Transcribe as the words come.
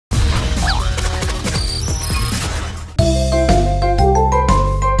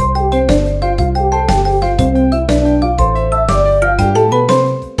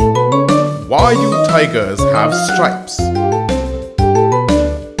tigers have stripes?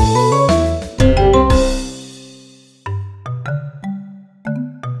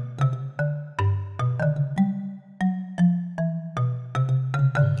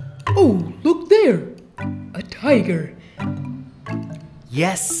 Oh, look there! A tiger.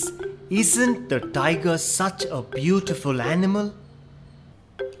 Yes, isn't the tiger such a beautiful animal?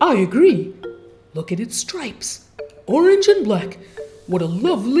 I agree. Look at its stripes. Orange and black. What a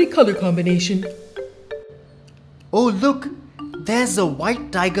lovely color combination. Oh, look, there's a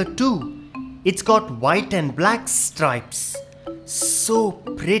white tiger too. It's got white and black stripes. So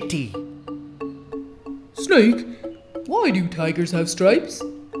pretty. Snake, why do tigers have stripes?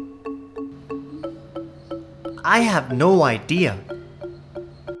 I have no idea.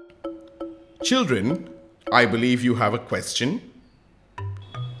 Children, I believe you have a question.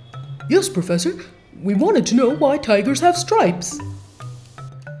 Yes, Professor. We wanted to know why tigers have stripes.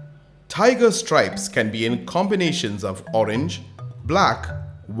 Tiger stripes can be in combinations of orange, black,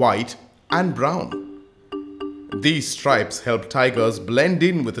 white, and brown. These stripes help tigers blend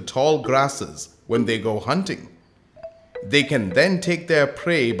in with the tall grasses when they go hunting. They can then take their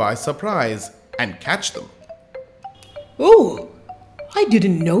prey by surprise and catch them. Oh, I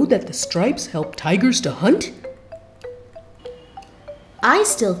didn't know that the stripes help tigers to hunt. I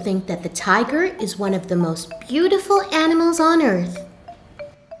still think that the tiger is one of the most beautiful animals on earth.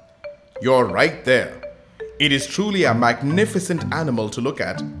 You're right there. It is truly a magnificent animal to look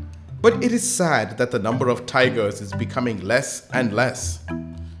at, but it is sad that the number of tigers is becoming less and less.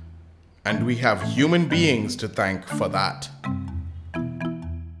 And we have human beings to thank for that.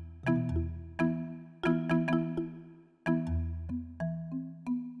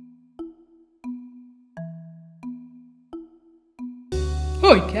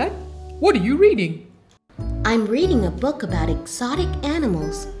 Hi, Cat. What are you reading? I'm reading a book about exotic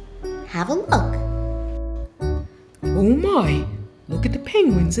animals. Have a look. Oh my! Look at the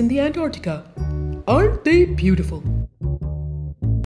penguins in the Antarctica. Aren't they beautiful?